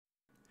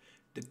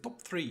the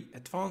top 3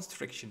 advanced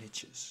friction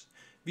hitches.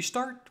 We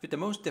start with the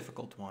most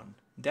difficult one,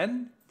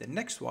 then the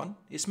next one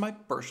is my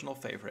personal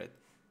favorite,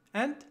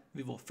 and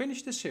we will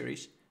finish the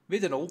series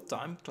with an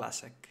old-time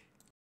classic.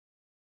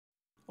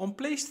 On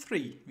place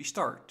 3 we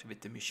start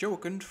with the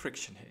Michoacan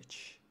Friction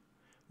Hitch.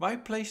 Why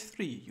place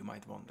 3, you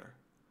might wonder?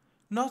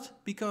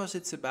 Not because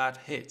it's a bad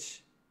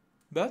hitch,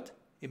 but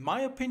in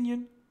my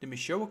opinion the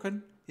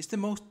Michoacan is the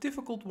most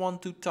difficult one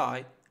to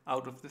tie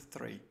out of the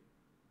 3.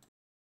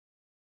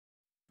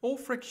 All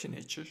friction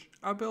hitches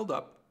are built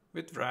up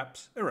with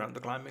wraps around the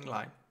climbing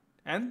line,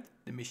 and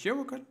the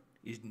Michoacan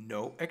is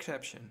no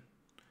exception.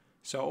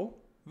 So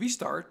we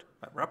start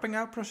by wrapping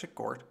our prusik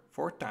cord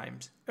 4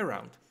 times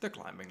around the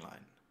climbing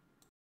line.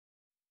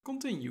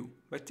 Continue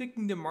by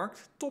taking the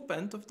marked top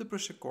end of the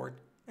prusik cord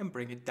and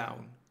bring it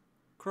down.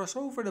 Cross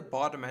over the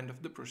bottom end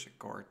of the prusik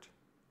cord.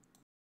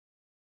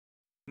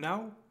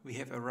 Now we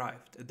have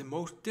arrived at the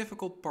most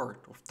difficult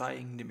part of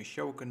tying the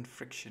Michoacan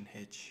Friction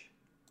Hitch.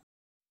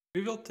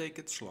 We will take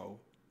it slow,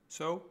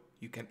 so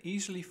you can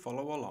easily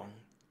follow along.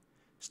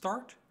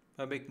 Start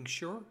by making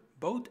sure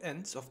both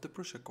ends of the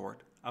prusik cord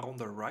are on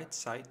the right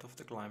side of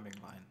the climbing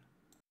line.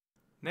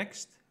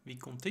 Next, we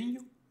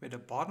continue with the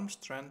bottom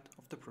strand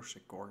of the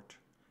prusik cord.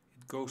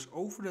 It goes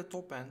over the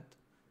top end,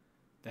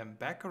 then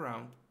back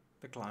around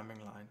the climbing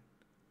line.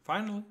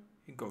 Finally,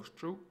 it goes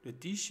through the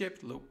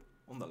D-shaped loop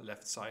on the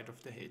left side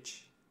of the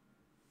hitch.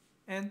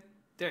 And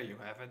there you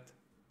have it,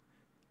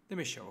 the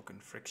Michoacan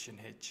Friction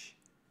Hitch.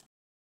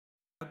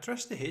 Now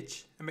dress the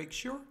hitch and make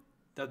sure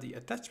that the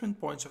attachment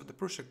points of the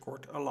prusik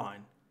cord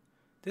align.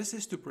 This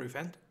is to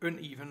prevent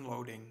uneven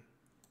loading.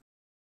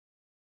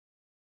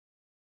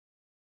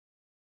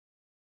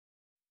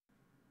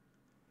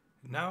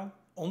 Now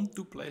on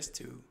to place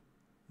 2.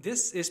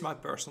 This is my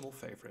personal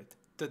favorite,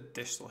 the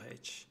Distel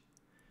Hitch.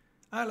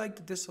 I like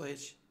the Distel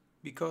Hitch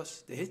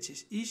because the hitch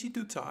is easy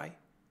to tie,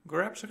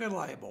 grabs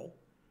reliable,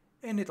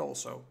 and it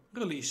also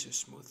releases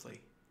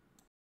smoothly.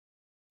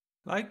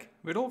 Like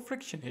with all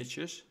friction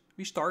hitches,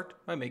 we start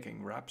by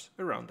making wraps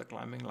around the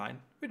climbing line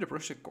with a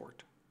prusik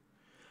cord.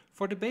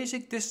 For the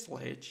basic Distel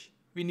hitch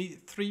we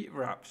need 3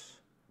 wraps,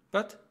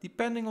 but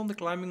depending on the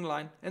climbing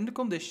line and the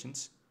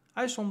conditions,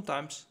 I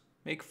sometimes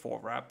make 4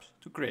 wraps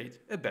to create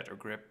a better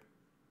grip.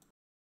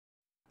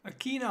 A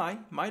keen eye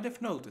might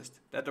have noticed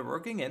that the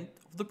working end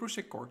of the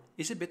prusik cord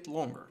is a bit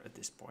longer at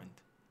this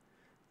point.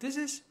 This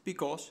is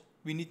because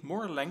we need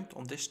more length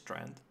on this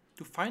strand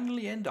to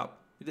finally end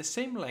up with the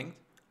same length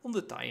on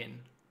the tie-in.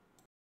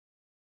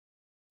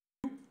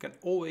 You can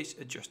always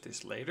adjust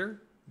this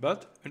later,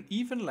 but an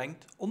even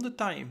length on the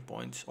tie-in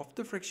points of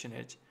the friction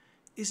hitch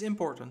is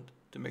important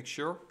to make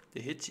sure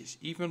the hitch is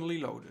evenly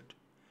loaded.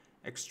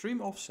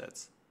 Extreme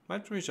offsets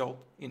might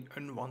result in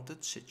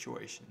unwanted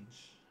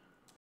situations.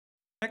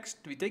 Next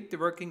we take the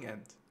working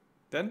end,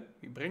 then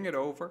we bring it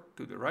over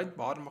to the right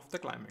bottom of the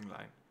climbing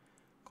line,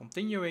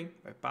 continuing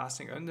by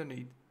passing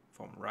underneath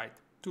from right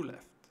to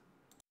left.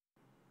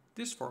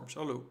 This forms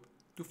a loop.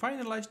 To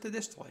finalize the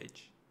Distel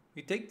hitch,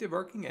 we take the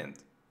working end,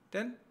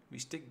 then we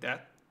stick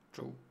that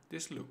through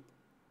this loop.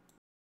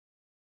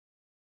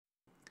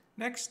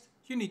 Next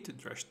you need to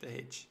dress the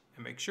hitch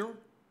and make sure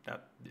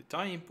that the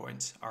tie-in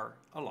points are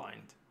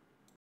aligned.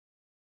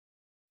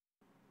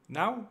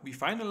 Now we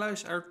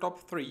finalize our top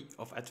 3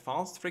 of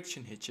advanced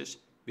friction hitches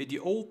with the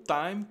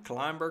old-time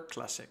climber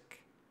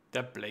classic,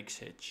 the Blake's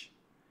Hitch.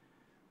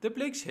 The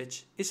Blake's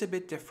Hitch is a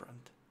bit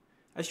different.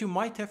 As you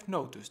might have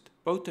noticed,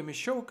 both the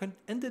Michoacan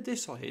and the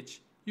Distel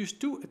Hitch use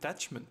 2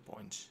 attachment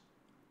points,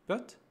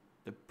 but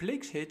the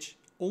Blake's Hitch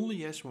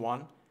only has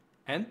 1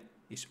 and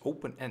is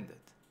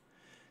open-ended.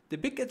 The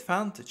big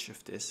advantage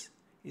of this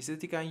is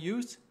that you can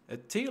use a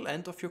tail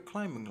end of your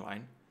climbing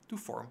line to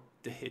form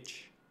the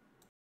hitch.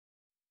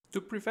 To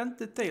prevent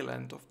the tail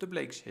end of the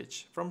Blake's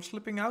Hitch from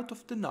slipping out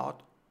of the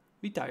knot,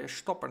 we tie a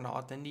stopper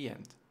knot in the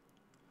end.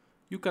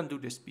 You can do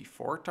this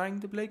before tying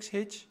the Blake's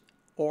Hitch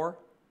or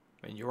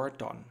when you are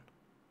done.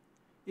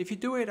 If you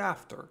do it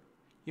after,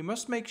 you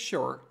must make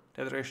sure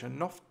that there is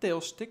enough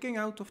tail sticking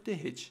out of the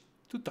hitch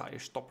to tie a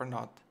stopper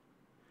knot.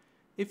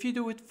 If you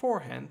do it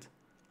forehand,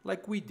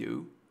 like we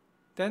do,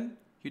 then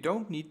you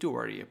don't need to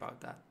worry about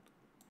that.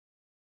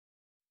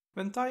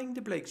 When tying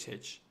the Blake's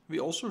Hitch, we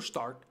also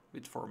start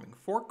with forming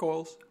 4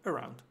 coils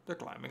around the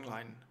climbing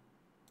line.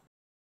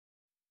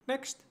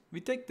 Next,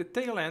 we take the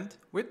tail end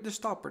with the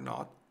stopper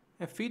knot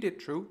and feed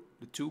it through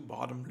the 2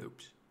 bottom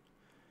loops.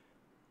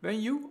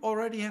 When you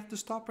already have the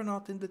stopper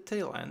knot in the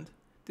tail end,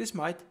 this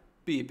might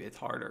be a bit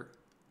harder.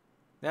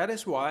 That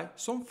is why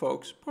some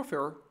folks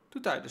prefer to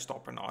tie the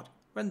stopper knot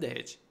when the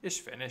hitch is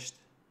finished.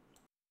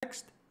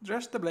 Next,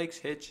 dress the Blake's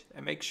Hitch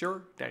and make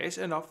sure there is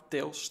enough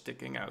tail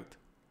sticking out.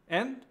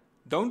 And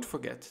don't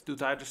forget to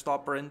tie the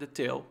stopper in the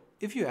tail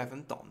if you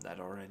haven't done that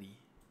already.